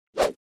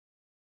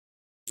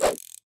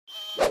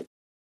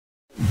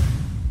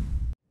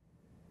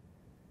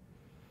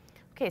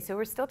Okay, so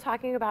we're still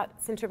talking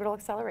about centripetal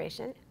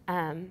acceleration,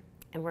 and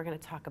we're going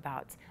to talk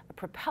about a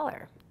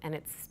propeller, and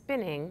it's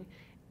spinning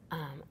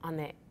on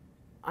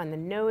the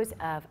nose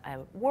of a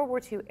World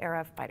War II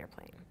era fighter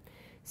plane.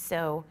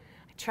 So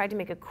I tried to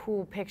make a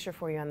cool picture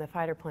for you on the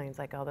fighter planes,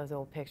 like all those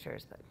old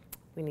pictures, but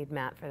we need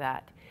Matt for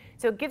that.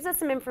 So it gives us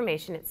some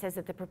information. It says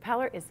that the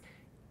propeller is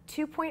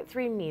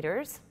 2.3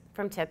 meters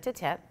from tip to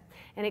tip,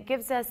 and it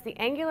gives us the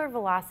angular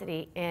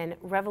velocity in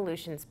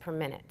revolutions per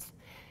minute.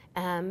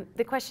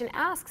 The question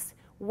asks,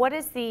 what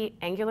is the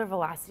angular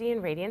velocity in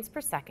radians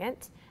per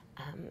second?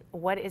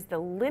 What is the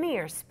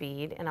linear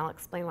speed? And I'll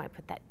explain why I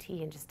put that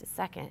T in just a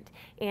second.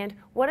 And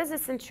what is the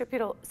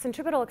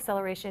centripetal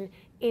acceleration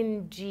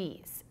in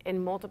G's,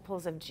 in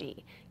multiples of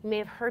G? You may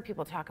have heard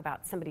people talk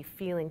about somebody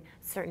feeling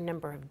a certain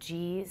number of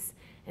G's,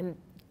 and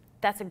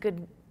that's a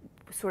good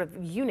sort of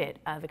unit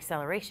of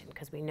acceleration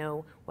because we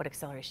know what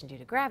acceleration due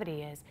to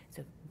gravity is.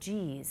 So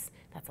G's,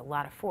 that's a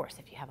lot of force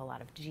if you have a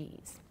lot of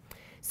G's.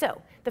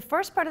 So the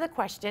first part of the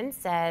question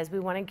says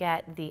we want to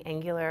get the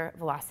angular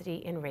velocity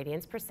in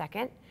radians per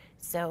second.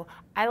 So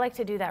I like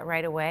to do that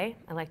right away.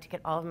 I like to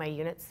get all of my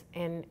units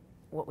in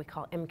what we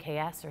call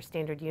MKS or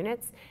standard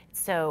units.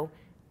 So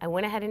I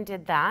went ahead and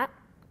did that,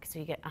 so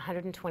you get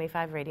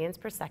 125 radians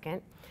per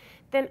second.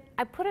 Then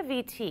I put a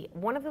VT.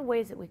 One of the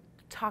ways that we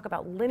talk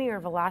about linear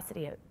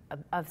velocity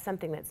of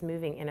something that's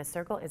moving in a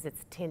circle is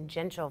its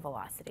tangential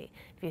velocity.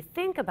 If you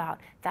think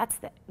about, that's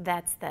the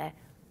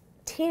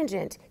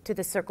tangent to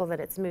the circle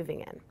that it's moving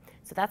in.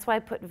 So that's why I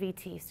put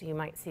VT, so you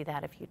might see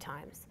that a few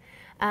times.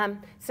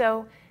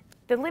 So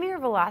the linear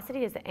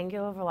velocity is the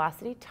angular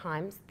velocity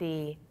times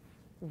the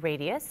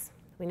radius.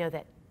 We know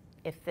that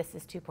if this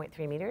is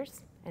 2.3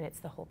 meters and it's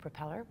the whole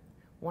propeller,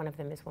 one of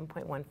them is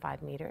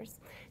 1.15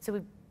 meters. So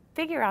we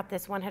figure out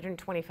this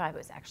 125, it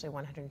was actually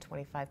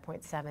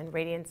 125.7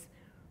 radians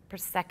per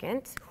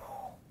second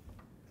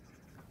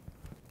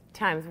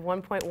times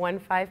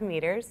 1.15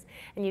 meters,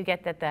 and you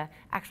get that the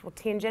actual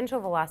tangential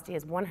velocity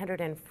is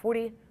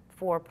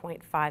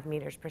 144.5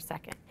 meters per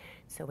second.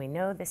 So we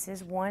know this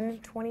is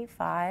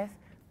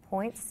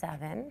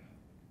 125.7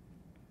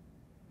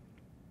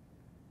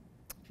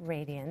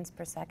 radians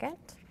per second,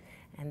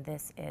 and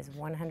this is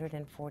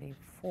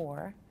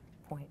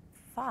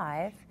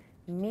 144.5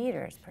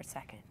 meters per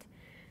second.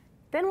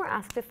 Then we're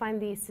asked to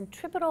find the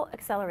centripetal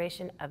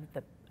acceleration of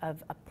a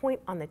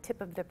point on the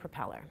tip of the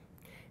propeller.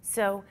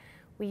 So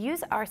we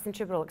use our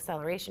centripetal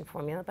acceleration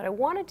formula, but I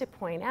wanted to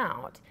point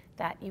out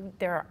that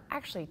there are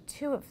actually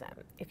two of them.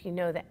 If you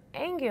know the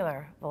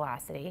angular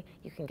velocity,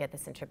 you can get the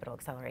centripetal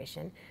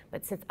acceleration.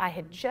 But since I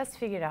had just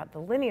figured out the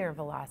linear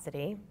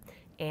velocity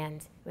and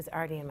it was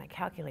already in my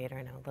calculator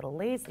and I'm a little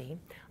lazy,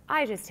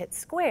 I just hit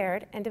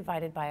squared and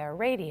divided by our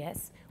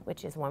radius,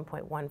 which is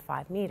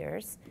 1.15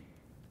 meters.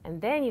 And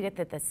then you get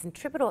that the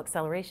centripetal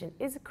acceleration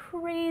is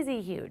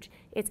crazy huge.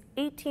 It's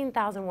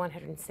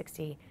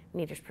 18,160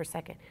 meters per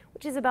second,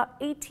 which is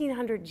about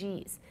 1,800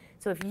 Gs.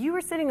 So if you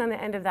were sitting on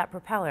the end of that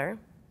propeller,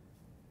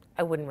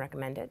 I wouldn't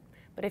recommend it.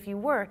 But if you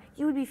were,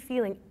 you would be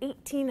feeling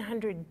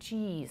 1,800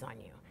 Gs on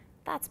you.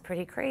 That's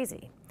pretty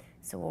crazy.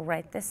 So we'll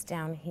write this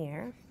down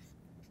here.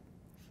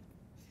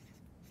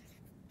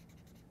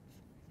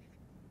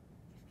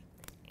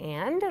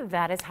 And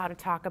that is how to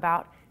talk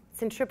about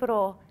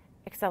centripetal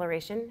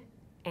acceleration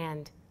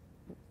and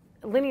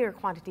linear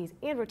quantities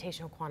and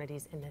rotational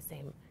quantities in the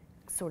same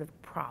sort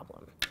of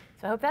problem.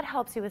 So I hope that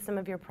helps you with some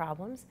of your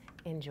problems.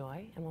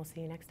 Enjoy, and we'll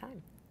see you next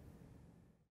time.